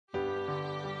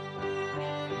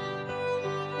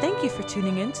Thank you for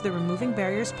tuning in to the Removing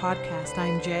Barriers podcast.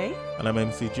 I'm Jay. And I'm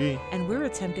MCG. And we're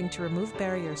attempting to remove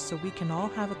barriers so we can all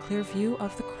have a clear view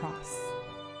of the cross.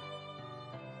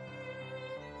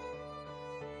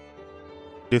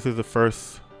 This is the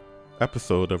first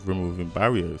episode of Removing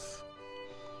Barriers.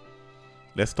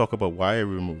 Let's talk about why are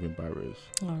we removing barriers.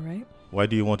 All right. Why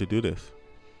do you want to do this?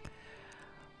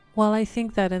 Well, I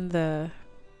think that in the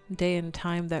day and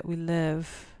time that we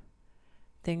live,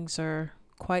 things are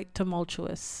quite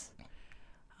tumultuous.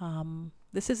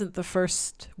 This isn't the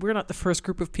first, we're not the first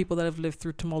group of people that have lived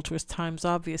through tumultuous times,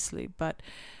 obviously, but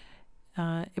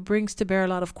it brings to bear a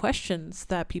lot of questions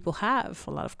that people have, a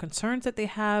lot of concerns that they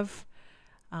have,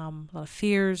 a lot of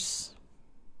fears.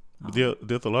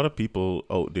 There's a lot of people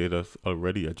out there that's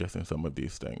already addressing some of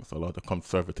these things, a lot of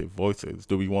conservative voices.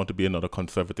 Do we want to be another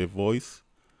conservative voice?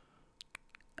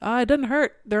 It doesn't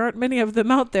hurt. There aren't many of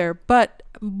them out there. But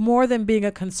more than being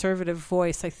a conservative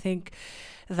voice, I think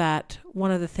that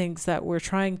one of the things that we're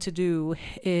trying to do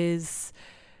is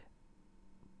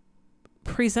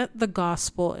present the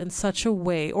gospel in such a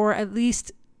way, or at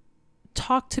least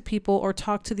talk to people or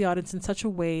talk to the audience in such a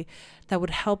way that would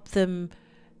help them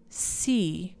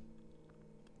see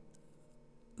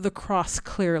the cross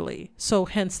clearly. So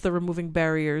hence the Removing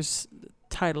Barriers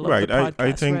title of the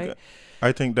podcast,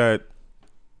 I think that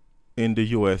in the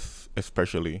U.S.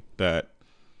 especially, that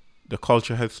the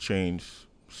culture has changed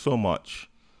so much,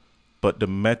 but the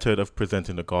method of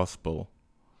presenting the gospel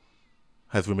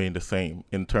has remained the same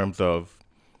in terms of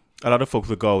a lot of folks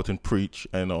will go out and preach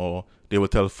or they will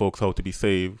tell folks how to be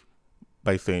saved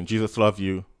by saying, Jesus love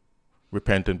you,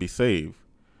 repent and be saved,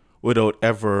 without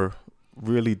ever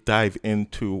really dive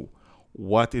into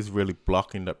what is really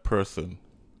blocking that person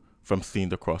from seeing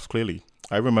the cross clearly.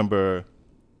 I remember,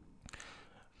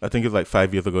 I think it's like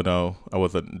 5 years ago now, I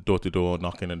was at door-to-door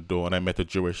knocking on the door and I met a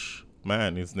Jewish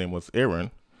man. His name was Aaron.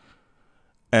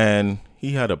 And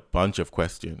he had a bunch of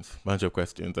questions. And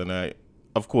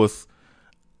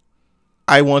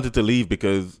I wanted to leave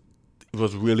because it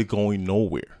was really going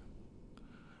nowhere.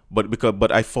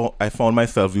 But I found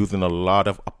myself using a lot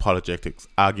of apologetics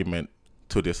argument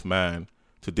to this man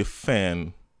to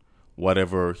defend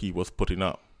whatever he was putting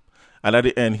up. And at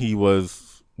the end, we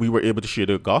were able to share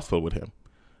the gospel with him.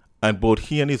 And both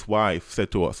he and his wife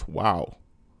said to us, wow,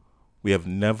 we have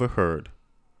never heard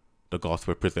the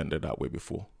gospel presented that way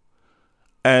before.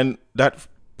 And that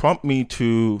prompted me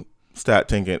to start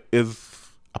thinking, is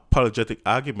apologetic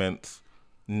arguments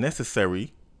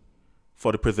necessary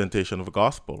for the presentation of the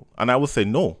gospel? And I would say,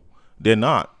 no, they're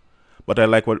not. But I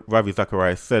like what Ravi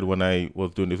Zacharias said when I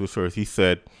was doing this research. He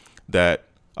said that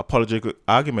apologetic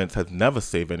arguments has never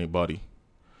saved anybody,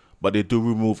 but they do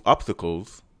remove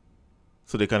obstacles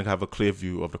so they can have a clear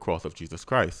view of the cross of Jesus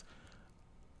Christ.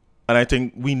 And I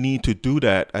think we need to do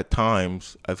that at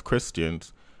times as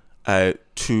Christians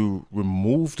to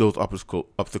remove those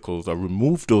obstacles or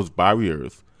remove those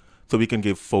barriers so we can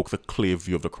give folks a clear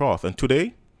view of the cross. And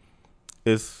today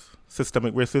is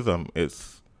systemic racism,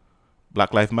 it's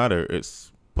Black Lives Matter,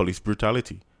 it's police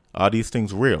brutality. Are these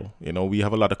things real? We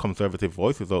have a lot of conservative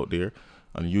voices out there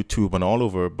on YouTube and all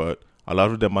over, but a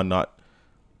lot of them are not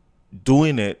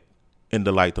doing it in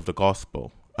the light of the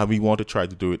gospel, and we want to try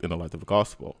to do it in the light of the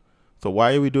gospel. So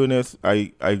why are we doing this?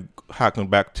 I harken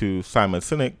back to Simon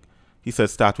Sinek. He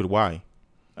said start with why,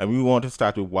 and we want to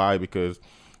start with why because,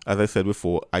 as I said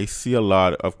before, I see a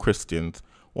lot of Christians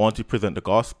want to present the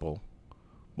gospel,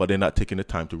 but they're not taking the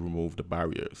time to remove the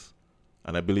barriers.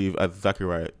 And I believe, as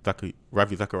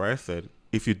Ravi Zacharias said,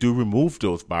 if you do remove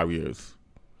those barriers,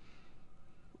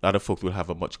 a lot of folks will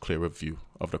have a much clearer view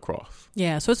of the cross.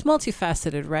 Yeah, so it's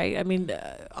multifaceted, right? I mean,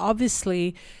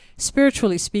 obviously,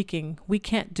 spiritually speaking, we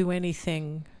can't do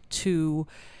anything to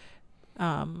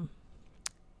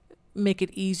make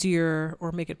it easier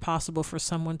or make it possible for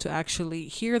someone to actually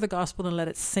hear the gospel and let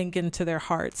it sink into their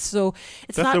hearts. So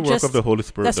it's that's not the work just of the Holy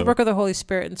Spirit. That's the work of the Holy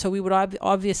Spirit, and so we would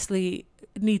obviously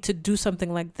need to do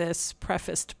something like this,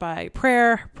 prefaced by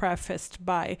prayer, prefaced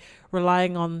by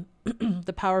relying on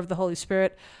the power of the Holy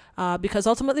Spirit, because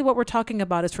ultimately what we're talking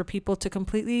about is for people to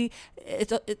completely.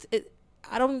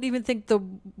 I don't even think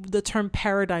the term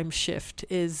paradigm shift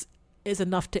is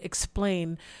enough to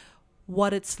explain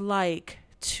what it's like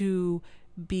to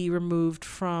be removed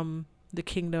from the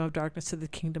kingdom of darkness to the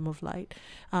kingdom of light.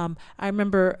 I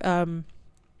remember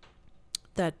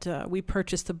that we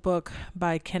purchased a book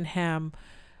by Ken Ham.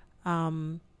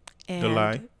 And The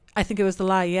Lie? I think it was The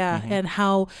Lie, yeah. Mm-hmm. And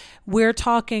how we're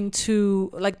talking to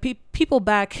like people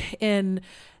back in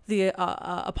the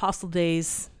apostle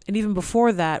days, and even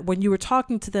before that, when you were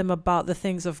talking to them about the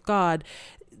things of God,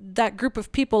 that group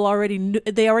of people already knew,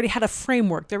 they already had a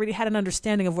framework. They already had an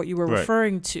understanding of what you were Right.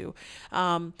 referring to.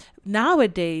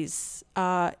 Nowadays,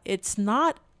 it's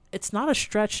not a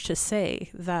stretch to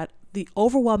say that the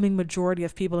overwhelming majority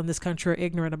of people in this country are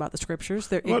ignorant about the scriptures.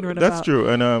 They're ignorant that's about. true.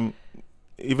 And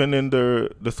even in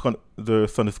the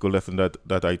Sunday school lesson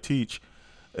that I teach,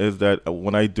 is that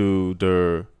when I do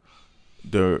the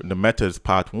methods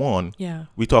part 1, Yeah.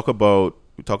 we talk about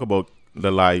the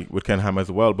lie with Ken Ham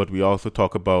as well, but we also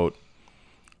talk about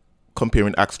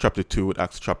comparing Acts chapter 2 with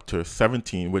Acts chapter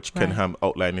 17, which Ken Right. Ham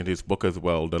outlined in his book as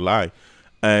well, The Lie.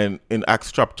 And in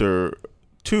Acts chapter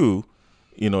 2,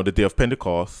 the day of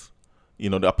Pentecost,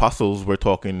 the apostles were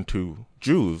talking to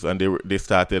Jews, and they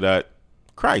started at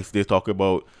Christ. They talk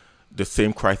about the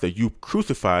same Christ that you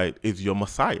crucified is your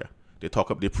Messiah.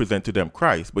 They present to them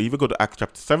Christ. But if you go to Acts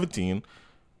chapter 17,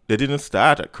 they didn't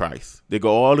start at Christ. They go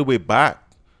all the way back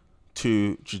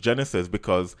to Genesis,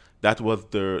 because that was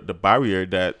the barrier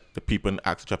that the people in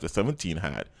Acts chapter 17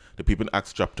 had. The people in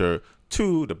Acts chapter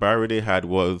 2, the barrier they had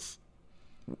was,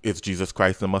 is Jesus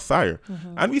Christ the Messiah.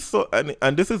 Mm-hmm. And we saw,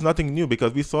 and this is nothing new,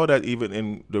 because we saw that even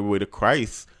in the way that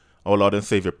Christ, our Lord and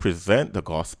Savior, present the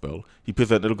gospel. He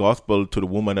presented the gospel to the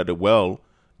woman at the well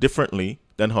differently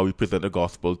than how he presented the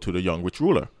gospel to the young rich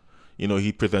ruler.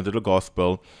 He presented the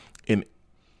gospel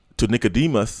to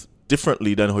Nicodemus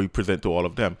differently than how he presented to all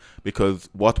of them. Because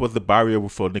what was the barrier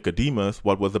for Nicodemus?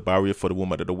 What was the barrier for the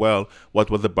woman at the well? What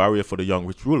was the barrier for the young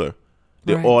rich ruler?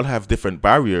 They Right. all have different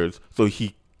barriers. So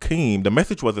he came, the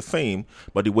message was the same,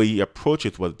 but the way he approached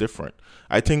it was different.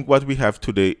 I think what we have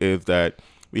today is that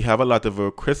we have a lot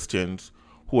of Christians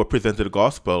who are presenting the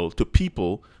gospel to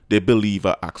people they believe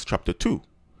are Acts chapter 2,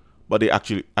 but they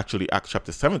actually Acts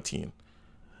chapter 17.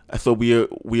 So we are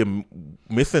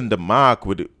missing the mark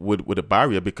with the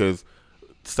barrier, because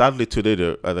sadly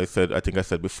today, I think I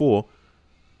said before,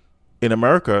 in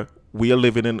America,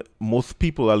 most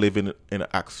people are living in an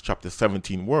Acts chapter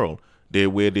 17 world.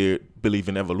 Where they believe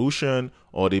in evolution,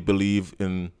 or they believe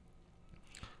in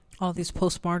All these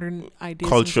postmodern ideas,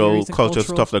 cultural and theories and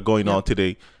stuff that's going Yep. on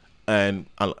today. And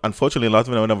unfortunately, a lot of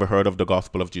them have never heard of the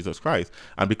gospel of Jesus Christ.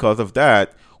 And because of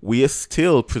that, we are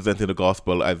still presenting the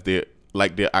gospel as they're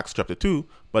Acts chapter 2,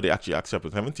 but they're actually Acts chapter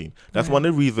 17. That's Right. one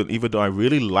of the reasons, even though I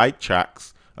really like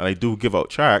tracts, and I do give out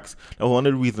tracts, that's one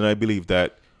of the reasons I believe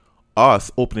that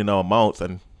us opening our mouths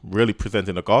and really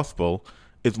presenting the gospel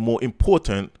is more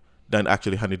important than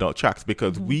actually handing out tracts,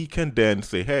 because we can then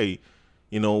say, hey,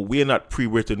 we are not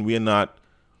pre-written, we are not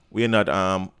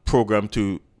programmed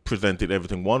to present it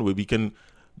everything one way. We can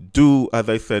do, as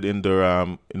I said in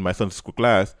in my Sunday school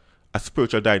class, a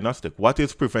spiritual diagnostic. What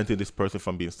is preventing this person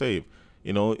from being saved?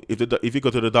 If you go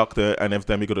to the doctor, and every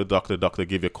time you go to the doctor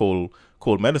give you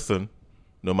cold medicine,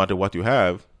 no matter what you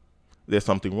have, there's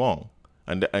something wrong.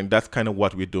 And that's kind of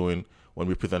what we're doing when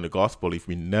we present the gospel. If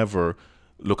we never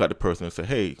look at the person and say,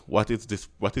 hey, what is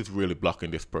really blocking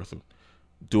this person?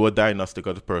 Do a diagnostic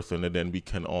of the person, and then we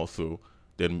can also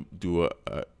then do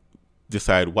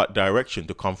decide what direction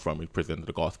to come from in presenting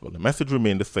the gospel. The message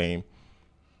remains the same,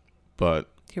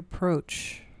 but The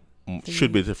approach.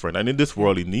 should be different. And in this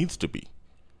world, it needs to be.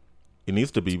 It needs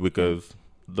to be, because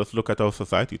let's look at our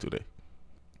society today.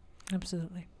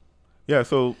 Absolutely. Yeah,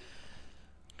 so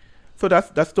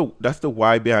that's the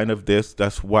why behind of this.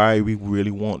 That's why we really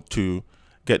want to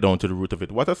get down to the root of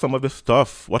it. What are some of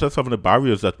the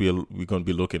barriers that we're going to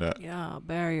be looking at? Yeah,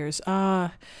 barriers.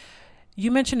 You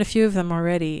mentioned a few of them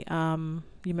already.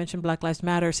 You mentioned Black Lives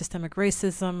Matter, systemic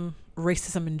racism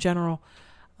in general.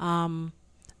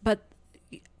 But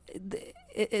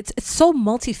it's so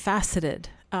multifaceted.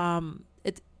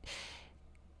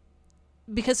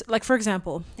 Because, like, for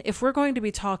example, if we're going to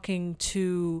be talking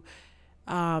to,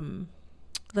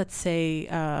 let's say,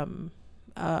 a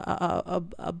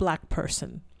black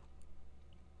person,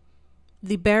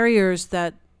 the barriers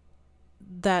that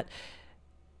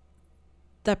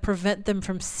prevent them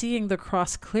from seeing the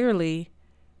cross clearly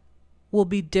will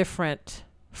be different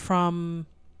from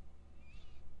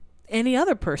any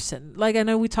other person. Like, I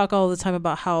know we talk all the time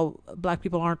about how black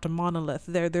people aren't a monolith.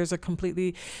 There's a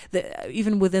completely,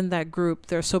 even within that group,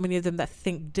 there are so many of them that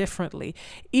think differently.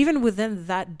 Even within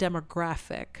that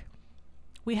demographic,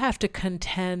 we have to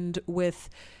contend with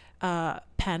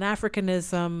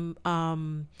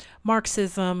Pan-Africanism,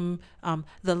 Marxism,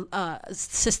 the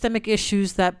systemic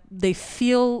issues that they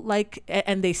feel like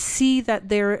and they see that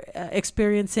they're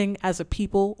experiencing as a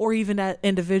people, or even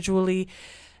individually,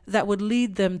 that would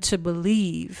lead them to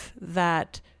believe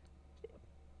that,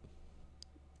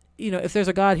 if there's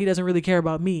a God, he doesn't really care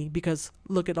about me, because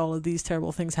look at all of these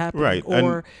terrible things happening. Right.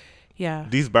 Or, Yeah.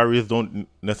 these barriers don't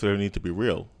necessarily need to be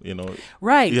real.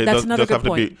 Right. Yeah, That's another good have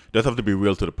point. to be does have to be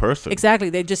real to the person. Exactly.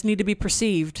 They just need to be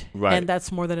perceived, Right. and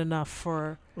that's more than enough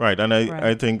for. Right, and I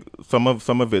Right. think some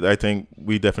of it. I think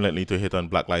we definitely need to hit on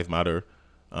Black Lives Matter,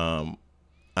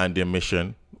 and their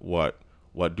mission.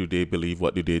 What do they believe?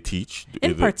 What do they teach?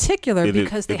 In particular,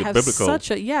 because they is it have biblical?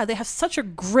 they have such a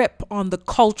grip on the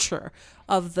culture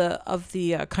of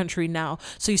the country now.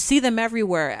 So you see them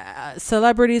everywhere.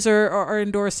 Celebrities are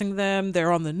endorsing them.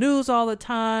 They're on the news all the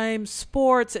time.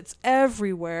 Sports, it's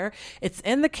everywhere. It's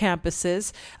in the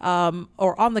campuses,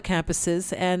 or on the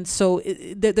campuses, and so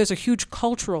there's a huge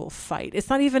cultural fight. It's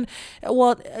not even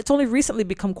it's only recently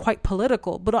become quite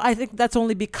political, but I think that's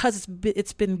only because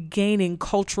it's been gaining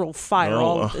cultural fire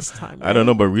all of this time. Right? I don't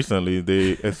know, but recently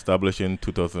they established in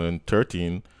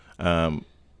 2013.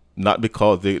 Not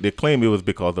because they claim it was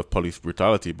because of police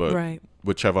brutality, but right.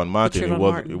 with Trayvon Martin,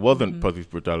 it wasn't police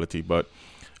brutality. But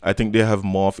I think they have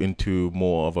morphed into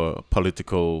more of a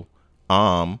political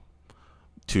arm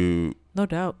to no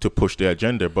doubt to push their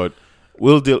agenda. But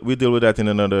we'll deal with that in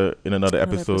another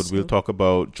episode. We'll talk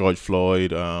about George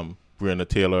Floyd, Breonna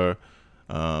Taylor.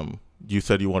 You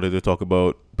said you wanted to talk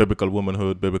about biblical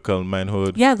womanhood, biblical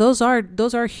manhood. Yeah, those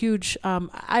are huge.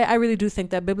 I really do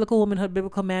think that biblical womanhood,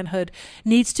 biblical manhood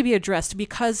needs to be addressed,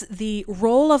 because the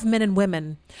role of men and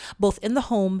women, both in the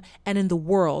home and in the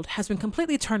world, has been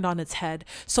completely turned on its head.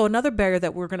 So another barrier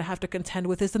that we're going to have to contend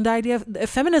with is the idea of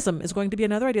feminism is going to be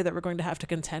another idea that we're going to have to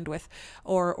contend with,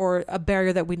 or a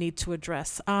barrier that we need to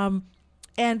address.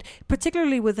 And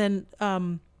particularly within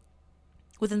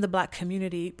the Black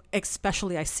community,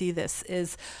 especially, I see this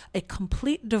is a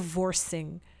complete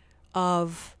divorcing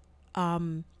of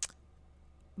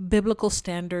biblical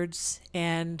standards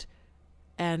and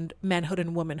manhood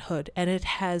and womanhood, and it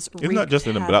has. It's not just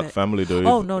in the Black family, though.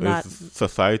 Oh no, not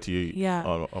society. Yeah,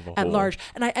 of a at whole. large.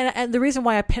 And the reason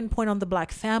why I pinpoint on the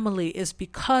Black family is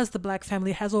because the Black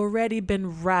family has already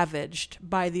been ravaged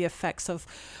by the effects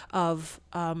of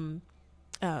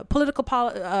political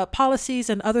policies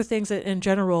and other things in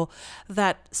general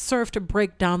that serve to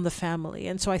break down the family.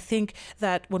 And so I think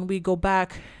that when we go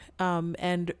back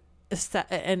and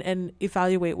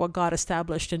evaluate what God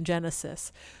established in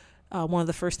Genesis, one of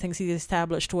the first things he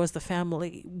established was the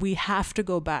family. We have to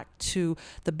go back to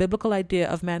the biblical idea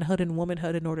of manhood and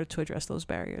womanhood in order to address those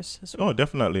barriers. Oh,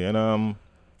 definitely. And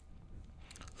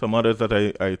some others that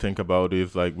I think about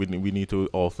is like we need to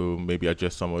also maybe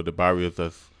adjust some of the barriers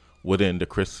that's within the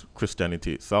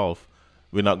Christianity itself.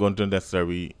 We're not going to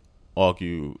necessarily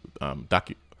argue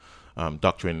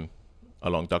doctrine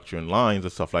along doctrine lines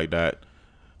and stuff like that,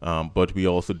 but we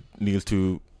also need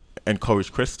to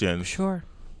encourage Christians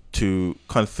to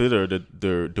consider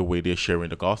the way they're sharing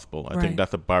the gospel. I think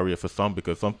that's a barrier for some,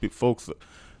 because some folks,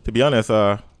 to be honest,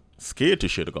 are scared to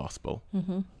share the gospel,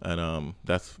 and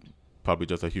that's probably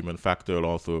just a human factor, and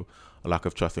also a lack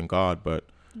of trust in God. But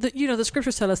the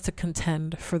scriptures tell us to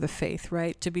contend for the faith,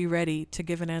 right? To be ready to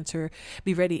give an answer,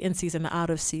 be ready in season, out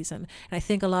of season. And I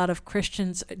think a lot of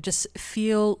Christians just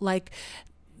feel like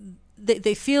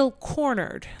they feel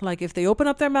cornered. Like if they open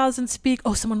up their mouths and speak,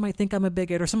 someone might think I'm a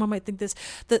bigot, or someone might think this.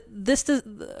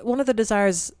 One of the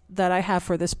desires that I have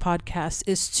for this podcast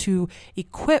is to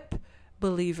equip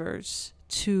believers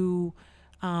to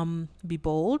be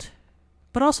bold,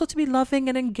 but also to be loving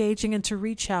and engaging, and to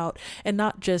reach out and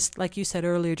not just, like you said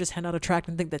earlier, just hand out a tract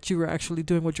and think that you were actually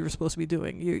doing what you were supposed to be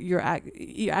doing. You're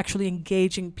actually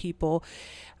engaging people,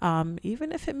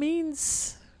 even if it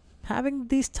means having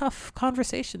these tough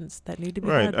conversations that need to be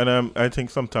had. Right, and I think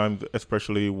sometimes,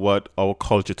 especially what our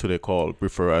culture today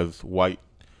refer as white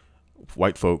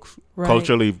folks. Right.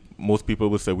 Culturally, most people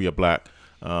would say we are Black.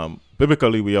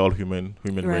 Biblically, we are all human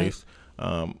race.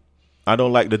 I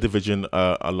don't like the division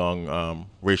along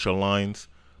racial lines,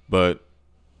 but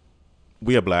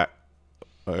we are Black.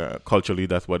 Culturally,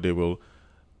 that's what they will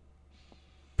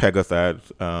peg us as.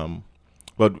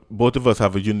 But both of us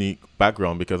have a unique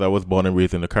background, because I was born and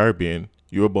raised in the Caribbean.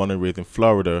 You were born and raised in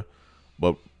Florida,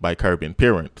 but by Caribbean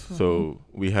parents. Mm-hmm. So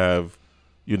we have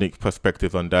unique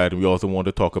perspectives on that. And we also want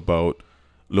to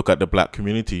look at the Black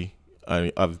community,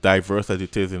 as diverse as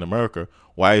it is in America.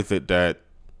 Why is it that,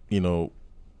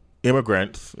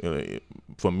 immigrants,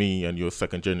 for me and your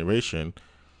second generation,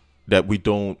 that we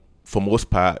don't, for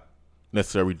most part,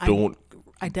 necessarily don't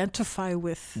identify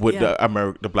with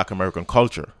the Black American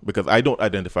culture, because I don't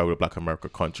identify with the Black American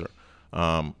culture,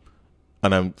 and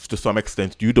to some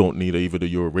extent you don't need, even though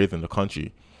you were raised in the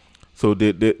country. So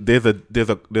there's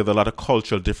a lot of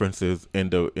cultural differences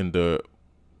in the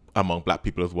among Black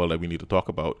people as well that we need to talk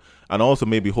about, and also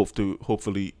maybe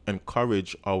hopefully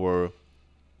encourage our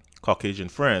Caucasian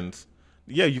friends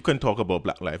yeah, you can talk about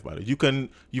Black Lives Matter. You can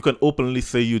openly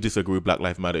say you disagree with Black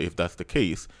Lives Matter if that's the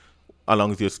case, as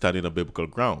long as you're standing on biblical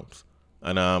grounds.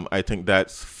 And I think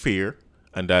that's fair,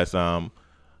 and that's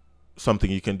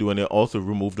something you can do, and then also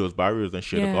remove those barriers and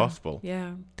share the gospel.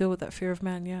 Yeah, deal with that fear of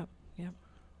man. Yeah.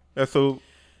 Yeah. So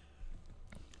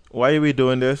why are we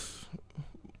doing this?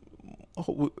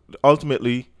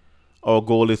 Ultimately, our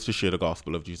goal is to share the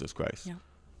gospel of Jesus Christ. Yeah.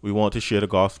 We want to share the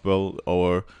gospel,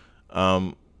 or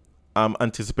I'm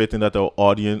anticipating that our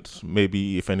audience,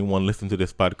 maybe if anyone listens to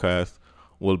this podcast,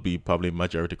 will be probably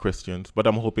majority Christians. But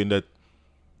I'm hoping that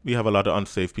we have a lot of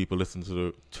unsafe people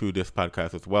listening to this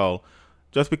podcast as well,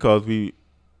 just because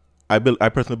I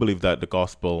personally believe that the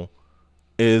gospel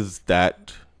is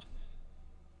that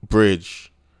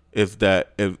bridge, is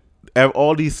that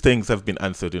all these things have been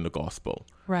answered in the gospel.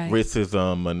 Right.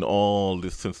 Racism and all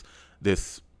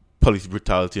this police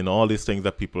brutality and all these things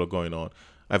that people are going on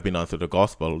have been answered in the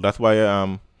gospel. That's why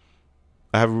I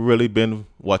have really been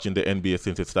watching the NBA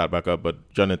since it started back up.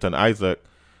 But Jonathan Isaac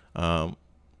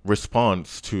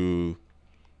response to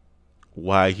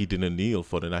why he didn't kneel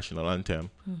for the national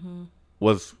anthem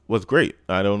was great.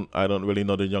 I don't really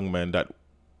know the young man that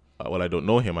I don't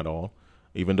know him at all,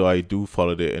 even though I do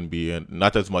follow the NBA, and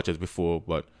not as much as before,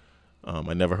 but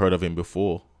I never heard of him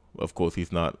before. Of course,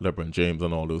 he's not LeBron James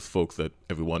and all those folks that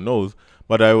everyone knows.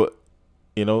 But I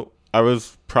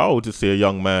was proud to see a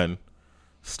young man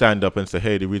stand up and say,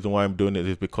 "Hey, the reason why I'm doing it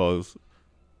is because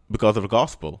of the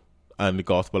gospel, and the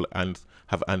gospel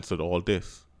have answered all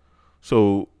this."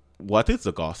 So, what is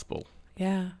the gospel?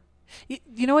 Yeah.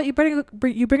 You know what? You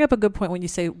bring up a good point when you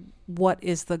say, "What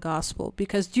is the gospel?"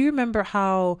 Because do you remember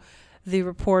how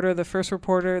the first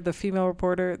reporter, the female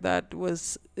reporter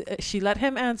she let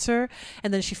him answer,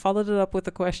 and then she followed it up with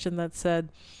a question that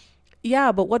said,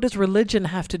 yeah, but what does religion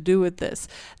have to do with this?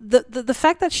 The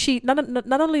fact that she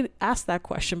not only asked that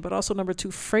question, but also, number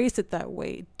two, phrased it that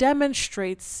way,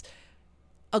 demonstrates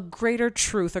a greater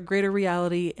truth, a greater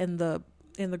reality in the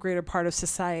greater part of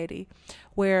society,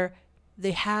 where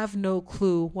they have no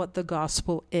clue what the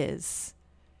gospel is.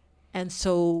 And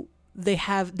so they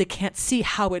can't see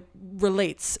how it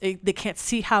relates. They can't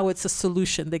see how it's a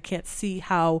solution. They can't see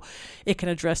how it can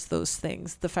address those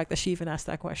things. The fact that she even asked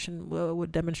that question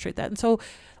would demonstrate that. And so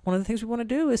one of the things we want to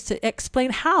do is to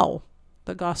explain how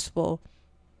the gospel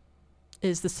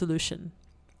is the solution.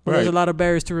 Well, right. There's a lot of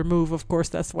barriers to remove. Of course,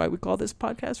 that's why we call this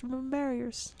podcast Removing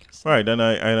Barriers. So. Right. And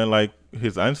I like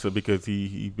his answer, because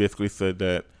he basically said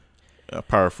that,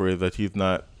 paraphrase, that he's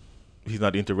not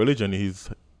into religion. He's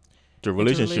the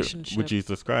relationship with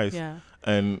Jesus Christ. Yeah.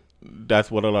 And that's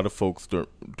what a lot of folks don't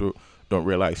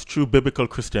realize. True biblical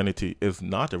Christianity is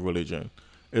not a religion.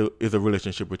 It is a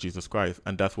relationship with Jesus Christ.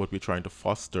 And that's what we're trying to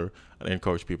foster and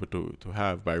encourage people to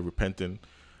have by repentant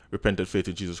faith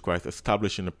in Jesus Christ,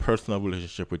 establishing a personal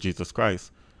relationship with Jesus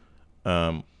Christ.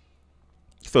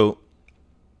 So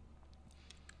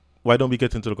why don't we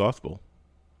get into the gospel?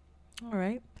 All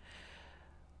right.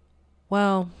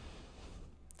 Well,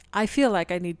 I feel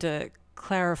like I need to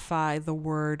clarify the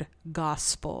word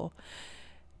gospel,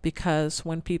 because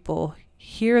when people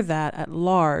hear that at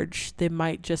large, they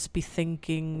might just be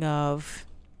thinking of,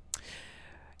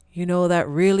 that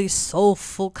really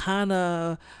soulful kind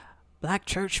of black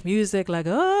church music, like,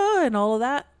 and all of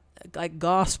that, like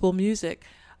gospel music.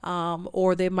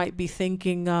 Or they might be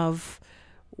thinking of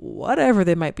whatever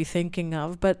they might be thinking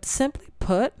of. But simply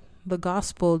put, the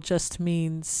gospel just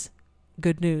means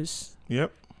good news.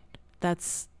 Yep.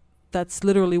 That's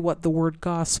literally what the word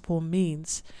gospel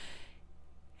means.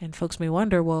 And folks may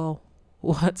wonder, well,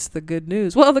 what's the good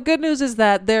news? Well, the good news is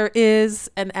that there is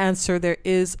an answer, there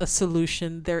is a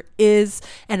solution, there is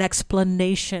an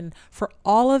explanation for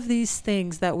all of these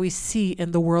things that we see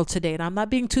in the world today. And I'm not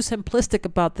being too simplistic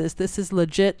about this. This is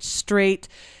legit, straight.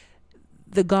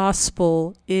 The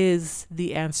gospel is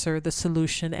the answer, the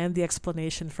solution, and the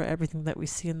explanation for everything that we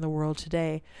see in the world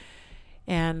today.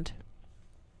 And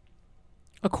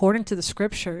according to the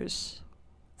scriptures,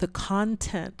 the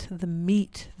content, the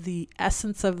meat, the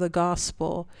essence of the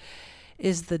gospel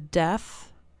is the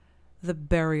death, the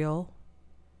burial,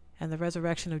 and the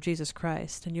resurrection of Jesus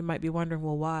Christ. And you might be wondering,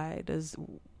 well,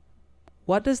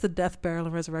 what does the death, burial,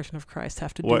 and resurrection of Christ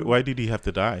have to do? Why did he have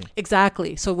to die?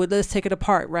 Exactly. So let's take it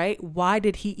apart, right? Why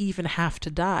did he even have to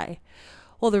die?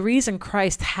 Well, the reason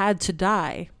Christ had to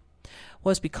die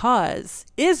is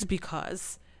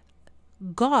because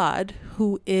God,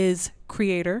 who is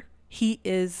creator, he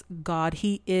is God,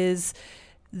 he is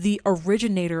the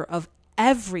originator of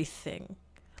everything.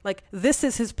 Like, this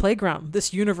is his playground.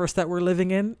 This universe that we're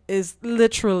living in is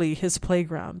literally his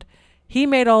playground. He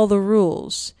made all the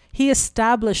rules. He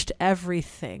established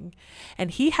everything.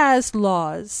 And he has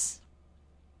laws.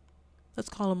 Let's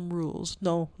call them rules.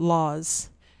 No, laws.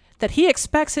 That he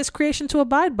expects his creation to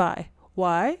abide by.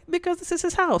 Why? Because this is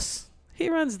his house. He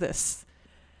runs this.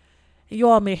 You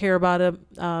all may hear about him.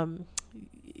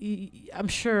 I'm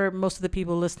sure most of the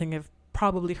people listening have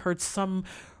probably heard some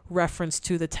reference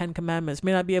to the Ten Commandments.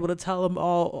 May not be able to tell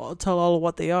all of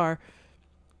what they are,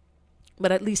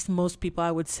 but at least most people,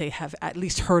 I would say, have at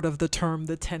least heard of the term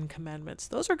the Ten Commandments.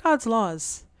 Those are God's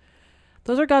laws.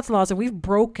 Those are God's laws, and we've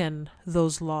broken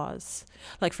those laws.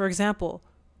 Like, for example,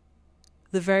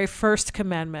 the very first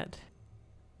commandment.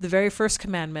 The very first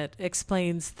commandment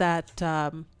explains that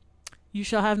you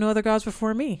shall have no other gods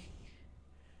before me.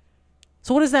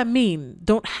 So what does that mean?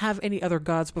 Don't have any other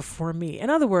gods before me. In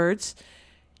other words,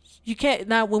 you can't.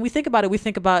 Now, when we think about it, we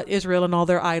think about Israel and all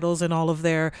their idols and all of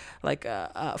their like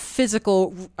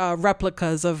physical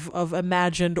replicas of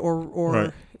imagined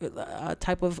or right.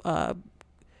 Type of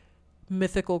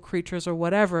mythical creatures or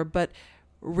whatever. But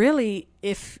really,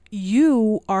 if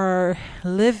you are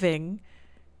living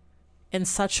in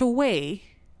such a way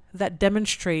that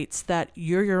demonstrates that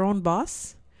you're your own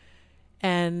boss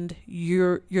and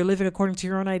you're living according to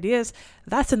your own ideas,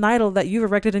 that's an idol that you've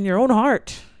erected in your own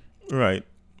heart. Right.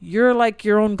 You're like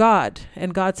your own God,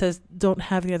 and God says, "Don't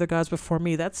have any other gods before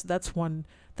me." That's one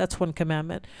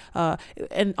commandment,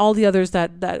 and all the others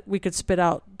that we could spit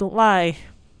out. Don't lie.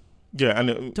 Yeah,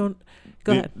 and don't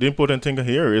go ahead. The important thing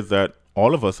here is that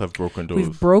all of us have broken those.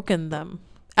 We've broken them.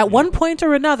 At one point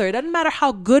or another. It doesn't matter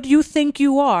how good you think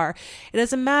you are. It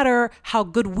doesn't matter how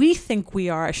good we think we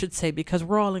are, I should say, because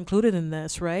we're all included in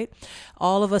this, right?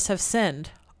 All of us have sinned.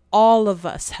 All of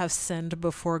us have sinned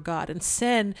before God. And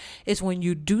sin is when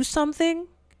you do something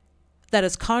that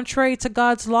is contrary to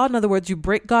God's law. In other words, you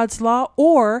break God's law,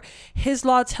 or his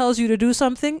law tells you to do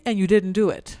something and you didn't do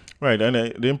it. Right. And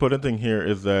the important thing here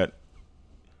is that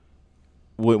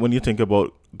when you think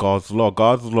about God's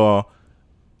law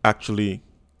actually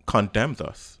condemns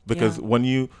us, because when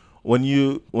you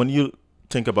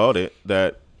think about it,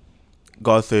 that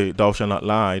God say, "Thou shalt not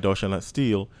lie, thou shalt not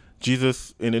steal."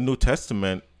 Jesus in the New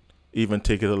Testament even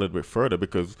take it a little bit further,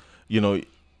 because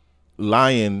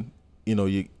lying,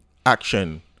 you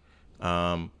action,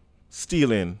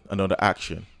 stealing, another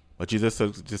action. But Jesus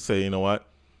says, just say, you know what?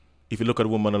 If you look at a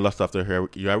woman and lust after her,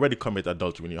 you already commit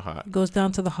adultery in your heart. It goes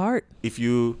down to the heart. If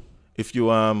you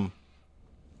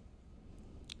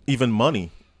even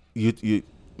money, you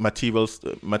material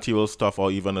stuff,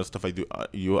 or even the stuff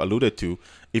you alluded to,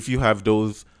 if you have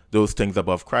those things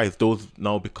above Christ, those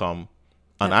now become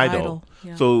an idol.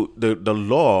 Yeah. So the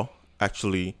law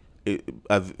actually,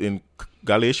 as in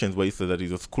Galatians, where he says that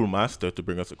he's a schoolmaster to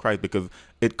bring us to Christ, because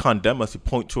it condemns us, it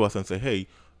points to us and say, hey,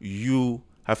 you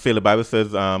have failed. The Bible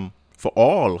says, for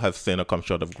all have sinned and come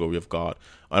short of the glory of God.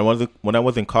 And when I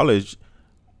was in college,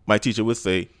 my teacher would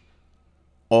say,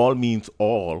 all means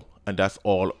all, and that's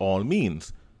all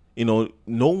means. No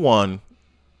one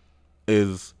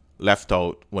is left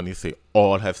out when you say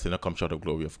all have sinned and come short of the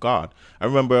glory of God. I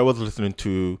remember I was listening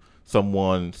to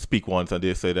someone speak once, and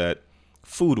they said that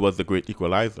food was the great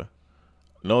equalizer.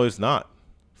 No, it's not.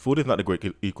 Food is not the great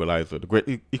equalizer. The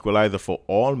great equalizer for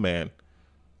all men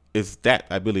is debt.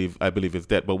 I believe is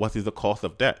debt. But what is the cost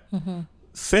of debt? Mm-hmm.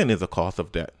 Sin is the cost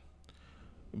of debt.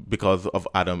 Because of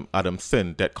Adam's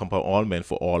sin, debt come upon all men,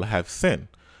 for all have sinned.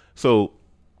 So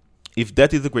if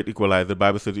that is the great equalizer, the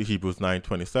Bible says in Hebrews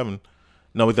 9:27,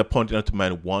 now it's appointed unto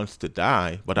man once to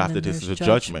die, but after this is a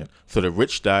judgment. So the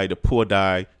rich die, the poor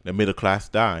die, the middle class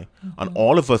die. Mm-hmm. And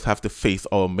all of us have to face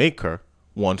our maker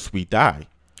once we die.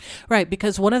 Right,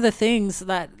 because one of the things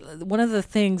that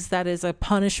is a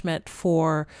punishment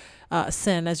for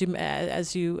sin, as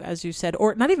you said,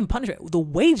 or not even punishment, the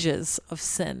wages of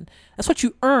sin. That's what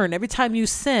you earn every time you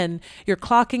sin. You're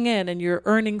clocking in, and you're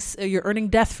earning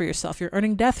death for yourself. You're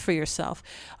earning death for yourself.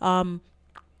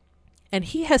 And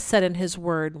he has said in his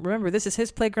word, remember, this is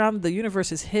his playground. The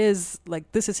universe is his,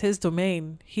 this is his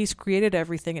domain. He's created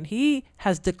everything, and he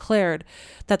has declared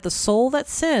that the soul that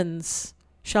sins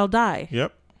shall die.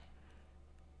 Yep.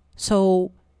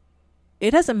 So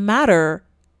it doesn't matter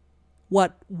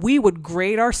what we would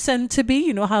grade our sin to be.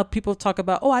 You know how people talk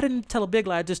about, oh, I didn't tell a big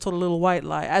lie, I just told a little white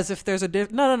lie, as if there's a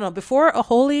no. Before a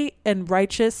holy and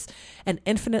righteous and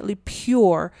infinitely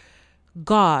pure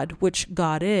God, which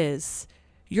God is,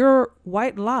 your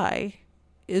white lie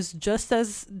is just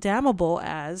as damnable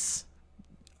as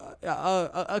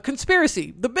a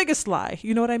conspiracy, the biggest lie.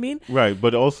 You know what I mean? Right,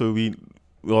 but also we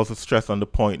also stress on the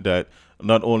point that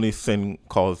not only sin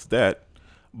caused death,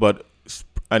 but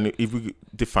and if we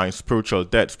define spiritual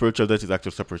death is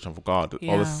actually separation from God.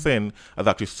 Yeah. Our sin has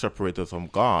actually separated us from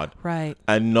God. Right.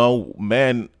 And now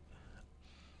man,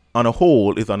 on a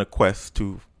whole, is on a quest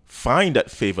to find that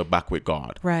favor back with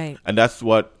God. Right. And that's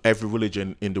what every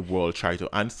religion in the world try to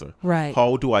answer. Right.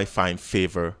 How do I find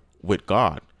favor with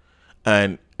God?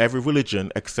 And every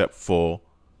religion except for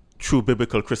true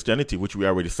biblical Christianity, which we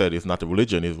already said is not a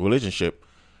religion, is relationship,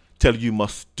 tell you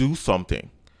must do something.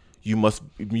 You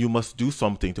must do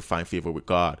something to find favor with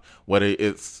God. Whether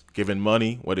it's giving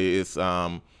money, whether it's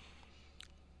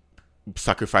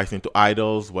sacrificing to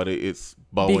idols, whether it's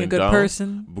bowing being a good down,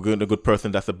 person. being a good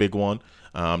person. That's a big one.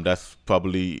 That's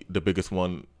probably the biggest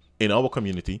one in our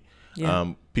community.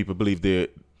 Yeah. People believe they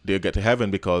get to heaven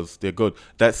because they're good.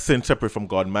 That's sin separate from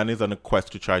God. Man is on a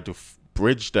quest to try to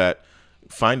bridge that,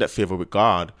 find that favor with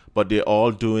God, but they're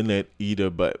all doing it either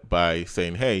by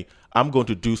saying, hey, I'm going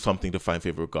to do something to find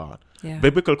favor with God. Yeah.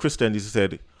 Biblical Christianity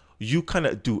said you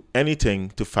cannot do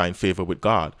anything to find favor with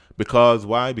God. Because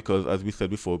why? Because, as we said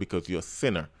before, because you're a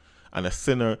sinner. And as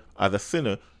a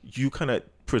sinner, you cannot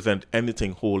present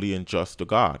anything holy and just to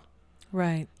God.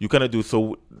 Right. You cannot do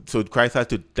so. So Christ had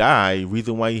to die.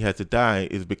 Reason why he had to die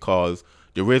is because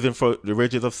the reason for the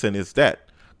wages of sin is death.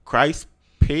 Christ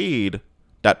paid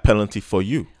that penalty for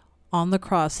you. On the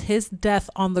cross, his death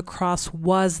on the cross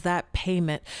was that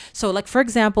payment. So, like, for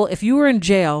example, if you were in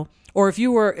jail, or if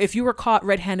you were caught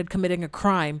red-handed committing a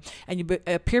crime, and you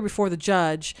appear before the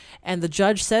judge, and the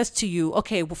judge says to you,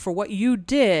 okay, well, for what you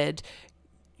did,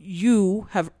 you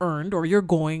have earned, or you're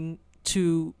going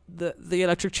to the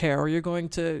electric chair, or you're going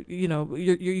to,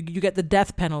 you get the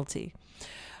death penalty.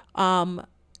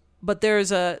 But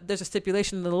there's a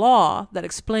stipulation in the law that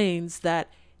explains that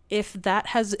if that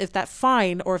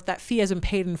fine or if that fee has been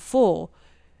paid in full,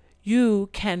 you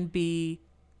can be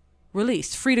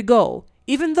released, free to go.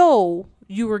 Even though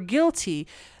you were guilty,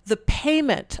 the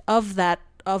payment of that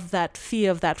fee,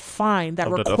 of that fine,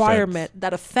 that requirement,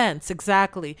 that offense,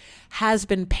 exactly, has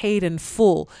been paid in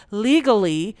full.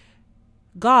 Legally,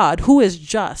 God, who is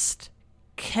just,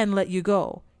 can let you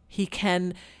go. He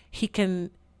can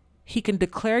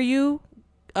declare you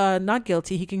not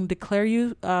guilty. He can declare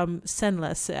you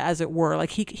sinless, as it were.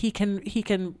 Like he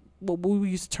can well, we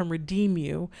use the term redeem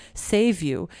you, save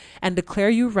you, and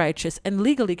declare you righteous, and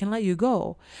legally can let you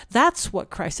go. That's what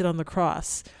Christ did on the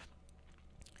cross.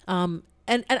 And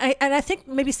I think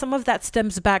maybe some of that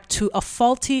stems back to a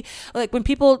faulty, like when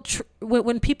people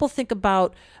think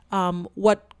about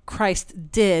what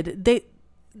Christ did,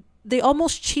 they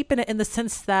almost cheapen it in the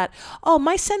sense that, oh,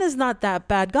 my sin is not that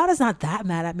bad. God is not that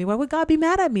mad at me. Why would God be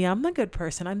mad at me? I'm a good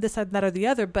person. I'm this, I'm that, or the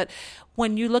other. But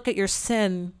when you look at your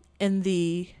sin in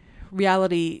the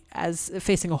reality as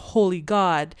facing a holy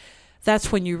God,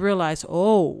 that's when you realize,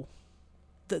 oh,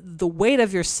 the weight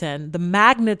of your sin, the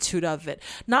magnitude of it,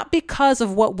 not because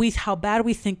of how bad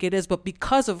we think it is, but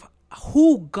because of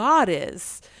who God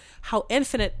is, how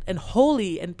infinite and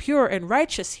holy and pure and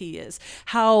righteous he is,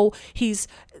 how he's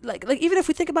like even if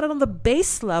we think about it on the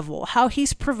base level, how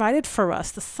he's provided for us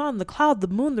the sun, the cloud, the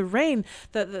moon, the rain,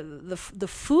 the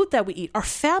food that we eat, our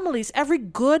families, every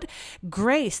good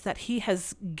grace that he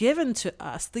has given to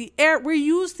us, the air we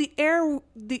use,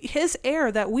 his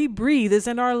air that we breathe is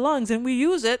in our lungs, and we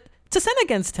use it to sin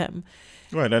against him.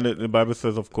 Right, and the Bible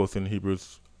says, of course, in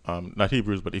Hebrews, not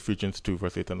Hebrews, but Ephesians 2,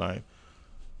 verse 8 and 9,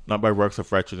 not by works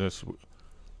of righteousness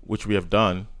which we have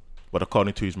done, but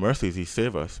according to his mercies he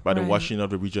saved us by the washing of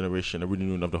the regeneration and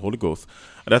renewing of the Holy Ghost.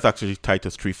 And that's actually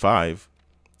Titus 3:5,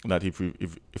 not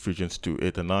Ephesians 2,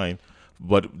 8 and 9.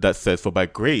 But that says, for by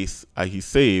grace are he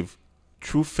saved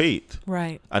through faith,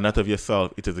 right, and not of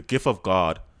yourself. It is a gift of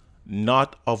God,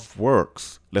 not of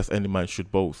works, lest any man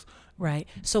should boast. Right.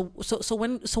 So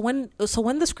when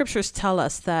the scriptures tell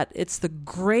us that it's the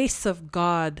grace of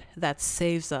God that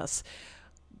saves us,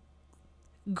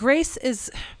 Grace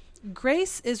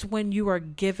is when you are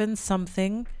given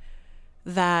something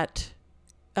that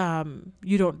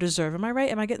you don't deserve. Am I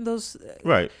right? Am I getting those?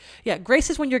 Right. Yeah.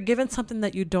 Grace is when you're given something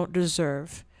that you don't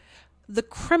deserve. The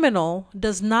criminal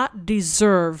does not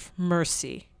deserve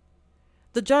mercy.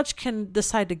 The judge can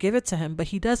decide to give it to him, but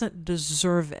he doesn't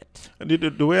deserve it.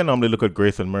 The way I normally look at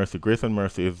grace and mercy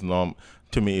is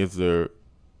to me is the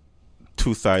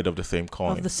two sides of the same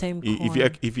coin. Of the same coin.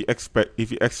 If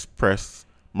you express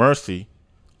mercy,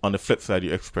 on the flip side,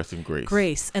 you're expressing grace.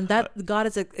 Grace, and that God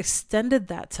has extended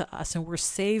that to us, and we're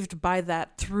saved by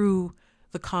that through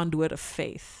the conduit of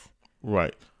faith.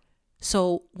 Right.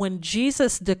 So when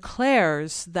Jesus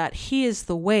declares that he is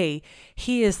the way,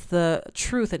 he is the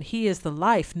truth, and he is the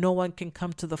life, no one can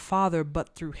come to the Father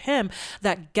but through him,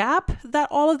 that gap that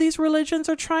all of these religions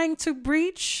are trying to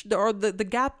breach, or the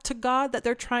gap to God that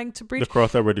they're trying to breach. The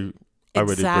cross already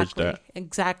bridged that.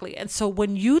 Exactly. And so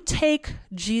when you take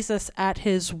Jesus at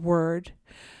his word,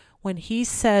 when he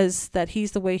says that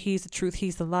he's the way, he's the truth,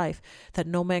 he's the life, that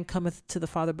no man cometh to the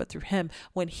Father but through him,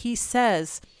 when he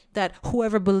says that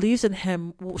whoever believes in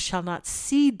him shall not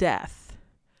see death.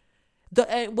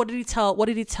 What did he tell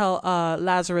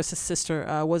Lazarus'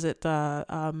 sister? Was it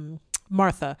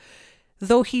Martha?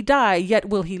 Though he die, yet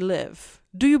will he live.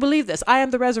 Do you believe this? I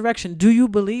am the resurrection. Do you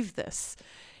believe this?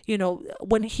 You know,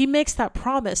 when he makes that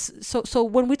promise, so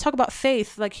when we talk about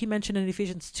faith, like he mentioned in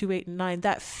Ephesians 2:8-9,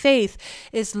 that faith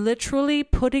is literally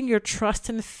putting your trust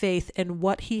and faith in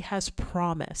what he has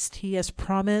promised. He has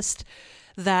promised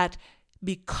that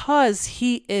because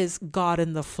he is God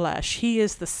in the flesh, he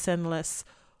is the sinless,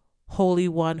 holy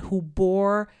one who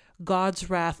bore God's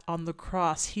wrath on the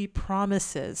cross. He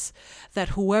promises that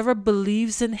whoever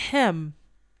believes in him,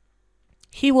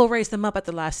 he will raise them up at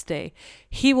the last day.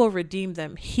 He will redeem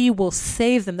them. He will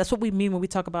save them. That's what we mean when we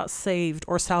talk about saved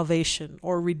or salvation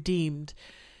or redeemed.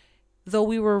 Though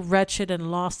we were wretched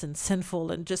and lost and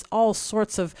sinful and just all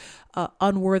sorts of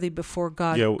unworthy before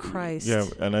God, Christ. Yeah,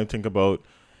 and I think about,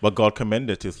 but God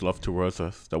commended his love towards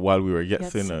us, that while we were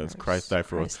yet sinners, Christ died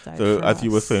for us. So as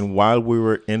you were saying, while we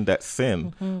were in that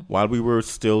sin, while we were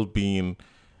still being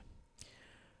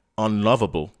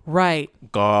unlovable, right?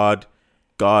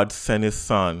 God sent his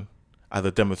son as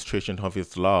a demonstration of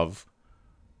his love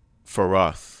for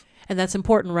us. And that's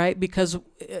important, right? Because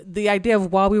the idea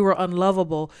of while we were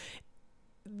unlovable,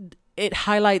 it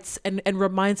highlights and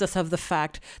reminds us of the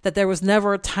fact that there was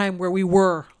never a time where we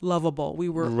were lovable. We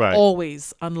were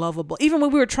always unlovable. Even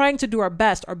when we were trying to do our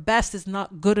best is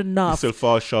not good enough. We still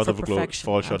fall short of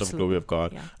the glory of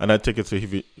God. Yeah. And I take it to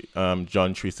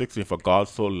John 3:16, for God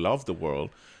so loved the world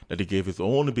that he gave his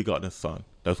only begotten son,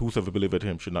 that whosoever believeth in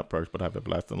him should not perish but have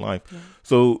everlasting life. Yeah.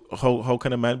 So how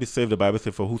can a man be saved? The Bible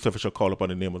says, for whosoever shall call upon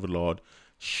the name of the Lord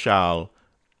shall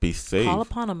be saved. Call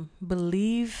upon him.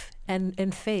 Believe and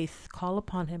in faith. Call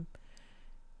upon him.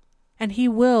 And he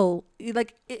will,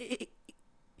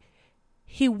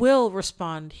 he will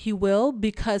respond. He will,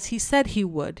 because he said he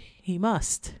would. He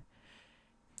must.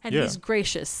 And he's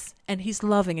gracious, and he's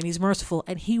loving, and he's merciful,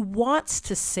 and he wants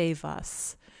to save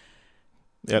us.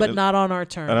 Yeah, but not on our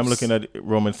terms. And I'm looking at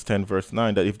Romans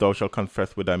 10:9, that if thou shalt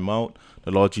confess with thy mouth the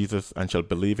Lord Jesus, and shalt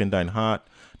believe in thine heart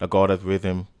that God hath raised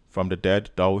him from the dead,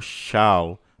 thou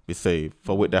shalt be saved.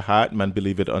 For with the heart man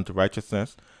believeth unto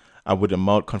righteousness, and with the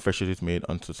mouth confession is made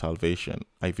unto salvation.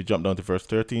 And if you jump down to verse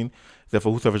 13,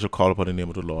 therefore whosoever shall call upon the name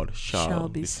of the Lord shall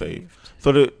be saved.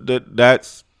 So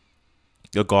that's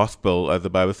the gospel, as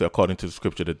the Bible says, according to the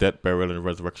scripture, the death, burial, and the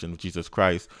resurrection of Jesus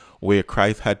Christ, where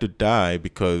Christ had to die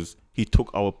because he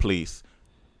took our place.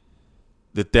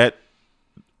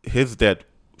 His death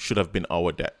should have been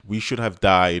our death. We should have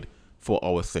died for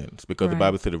our sins, because the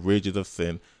Bible said the wages of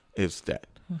sin is death.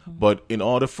 Mm-hmm. But in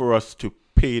order for Christ to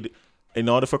pay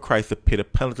the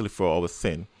penalty for our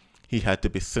sin, he had to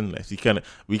be sinless.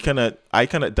 I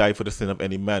cannot die for the sin of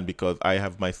any man because I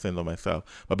have my sin on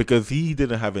myself. But because he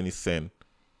didn't have any sin,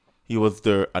 he was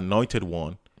the anointed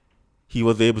one. He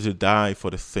was able to die for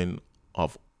the sin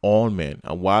of all men,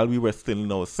 and while we were still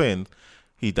in our sins,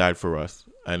 he died for us.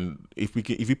 And if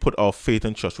we put our faith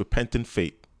and trust, repentant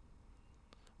faith,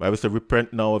 the Bible says,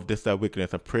 repent now of this thy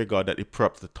wickedness, and pray God that it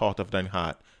perhaps the thought of thine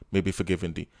heart may be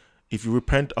forgiven thee. If you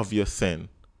repent of your sin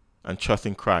and trust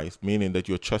in Christ, meaning that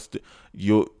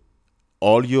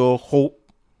all your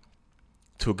hope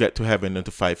to get to heaven and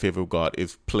to find favor of God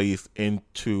is placed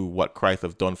into what Christ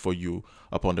has done for you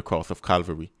upon the cross of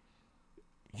Calvary,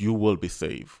 you will be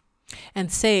saved.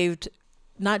 And saved,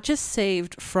 not just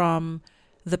saved from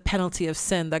the penalty of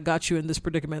sin that got you in this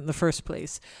predicament in the first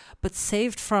place, but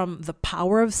saved from the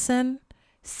power of sin,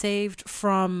 saved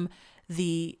from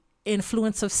the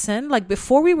influence of sin. Like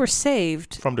before we were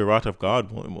saved, from the wrath of God,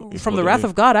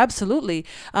 of God, absolutely,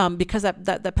 because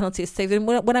that penalty is saved. And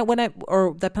when I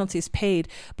or that penalty is paid.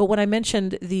 But when I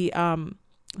mentioned the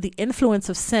influence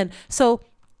of sin, so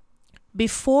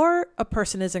before a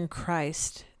person is in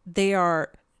Christ, they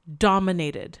are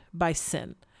dominated by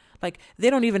sin. Like they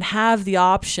don't even have the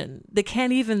option. They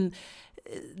can't even.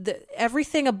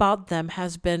 Everything about them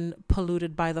has been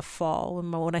polluted by the fall.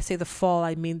 When I say the fall,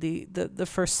 I mean the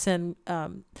first sin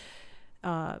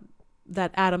that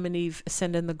Adam and Eve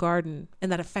sinned in the garden,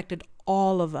 and that affected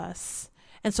all of us.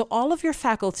 And so all of your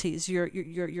faculties, your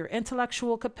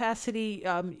intellectual capacity,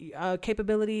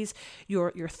 capabilities,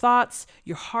 your thoughts,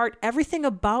 your heart, everything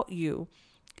about you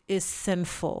is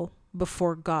sinful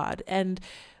before God. And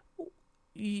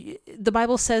the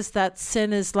Bible says that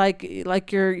sin is like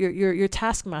your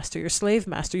taskmaster, your slave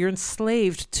master. You're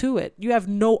enslaved to it. You have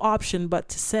no option but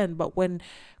to sin. But when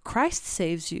Christ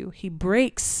saves you, he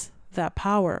breaks that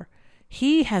power.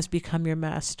 He has become your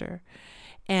master.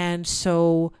 And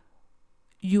so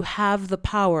you have the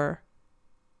power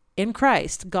in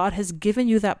Christ. God has given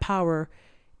you that power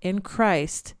in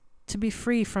Christ to be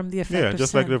free from the effect of sin. Yeah,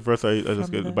 just like the verse I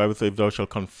just get, the Bible says, thou shalt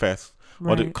confess.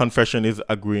 Right. Well, the confession is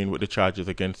agreeing with the charges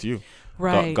against you.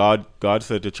 Right. God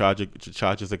said the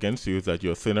charges against you is that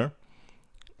you're a sinner,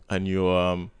 and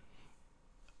you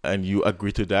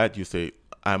agree to that. You say,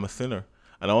 I'm a sinner.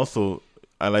 And also,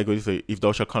 I like what you say, if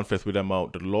thou shalt confess with thy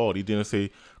mouth the Lord. He didn't say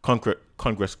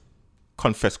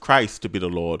confess Christ to be the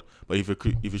Lord, but if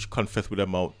you should confess with thy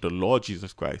mouth the Lord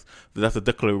Jesus Christ. So that's a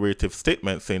declarative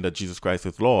statement saying that Jesus Christ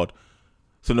is Lord.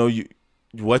 So now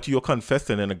what you're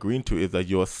confessing and agreeing to is that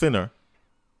you're a sinner,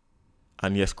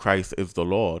 and yes, Christ is the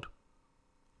Lord.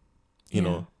 You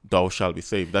know, thou shalt be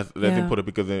saved. That's important,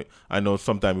 because I know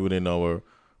sometimes within our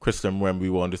Christian realm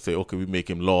we want to say, okay, we make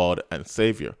him Lord and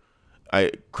Savior.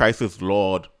 Christ is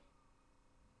Lord.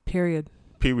 Period.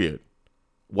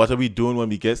 What are we doing when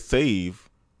we get saved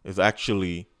is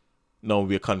actually, no,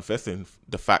 we're confessing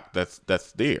the fact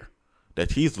that's there,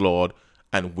 that he's Lord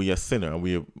and we are sinner, and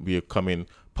we are coming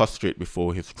prostrate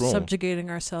before his throne, subjugating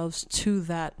ourselves to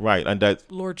that, right? And that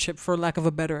lordship, for lack of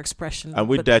a better expression. And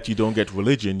with that, you don't get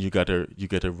religion; you get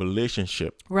a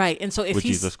relationship, right? And so, if with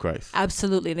he's Jesus Christ,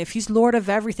 absolutely, and if he's Lord of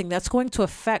everything, that's going to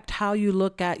affect how you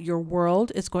look at your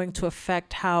world. It's going to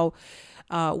affect how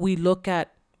we look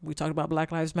at. We talked about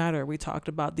Black Lives Matter. We talked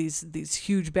about these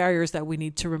huge barriers that we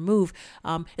need to remove.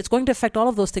 It's going to affect all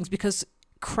of those things because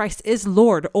Christ is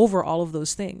Lord over all of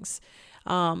those things.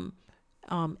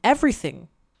 Everything.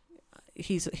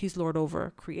 He's Lord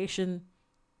over creation,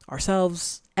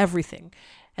 ourselves, everything.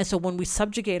 And so when we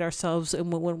subjugate ourselves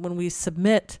and when we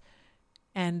submit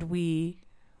and we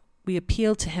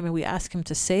appeal to him and we ask him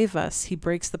to save us, he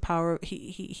breaks the power.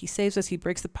 He saves us. He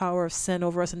breaks the power of sin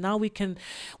over us. And now we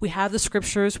have the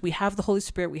scriptures, we have the Holy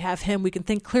Spirit, we have him. We can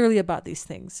think clearly about these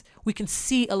things. We can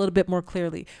see a little bit more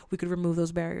clearly. We could remove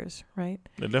those barriers, right?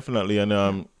 Yeah, definitely.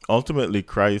 And ultimately,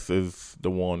 Christ is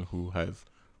the one who has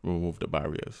removed the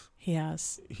barriers. He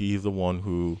has. He's the one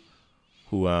who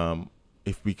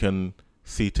if we can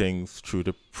see things through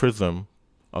the prism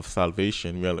of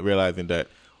salvation, realizing that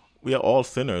we are all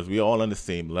sinners. We are all on the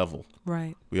same level.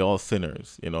 Right. We are all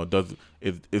sinners. You know,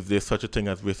 is there such a thing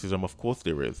as racism? Of course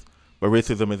there is. But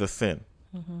racism is a sin.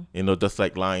 Mm-hmm. You know, just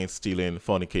like lying, stealing,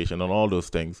 fornication, and all those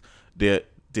things, they're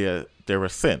a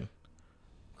sin.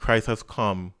 Christ has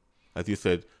come, as you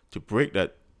said, to break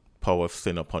that power of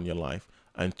sin upon your life,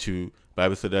 and to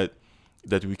Bible said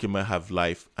that we can have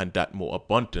life and that more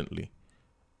abundantly.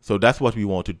 So that's what we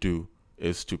want to do,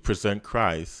 is to present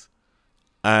Christ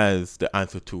as the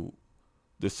answer to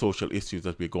the social issues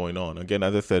that we're going on. Again,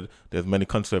 as I said, there's many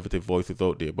conservative voices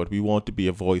out there, but we want to be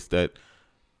a voice that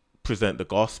present the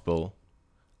gospel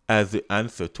as the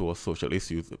answer to our social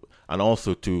issues, and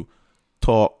also to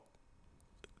talk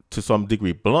to some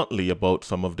degree bluntly about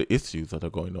some of the issues that are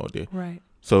going on there. Right.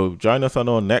 So join us on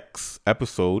our next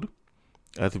episode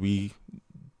as we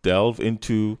delve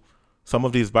into some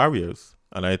of these barriers.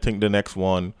 And I think the next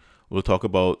one we'll talk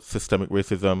about systemic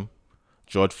racism,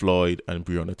 George Floyd, and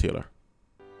Breonna Taylor.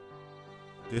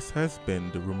 This has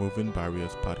been the Removing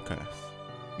Barriers podcast.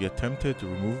 We attempted to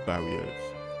remove barriers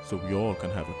so we all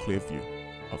can have a clear view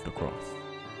of the cross.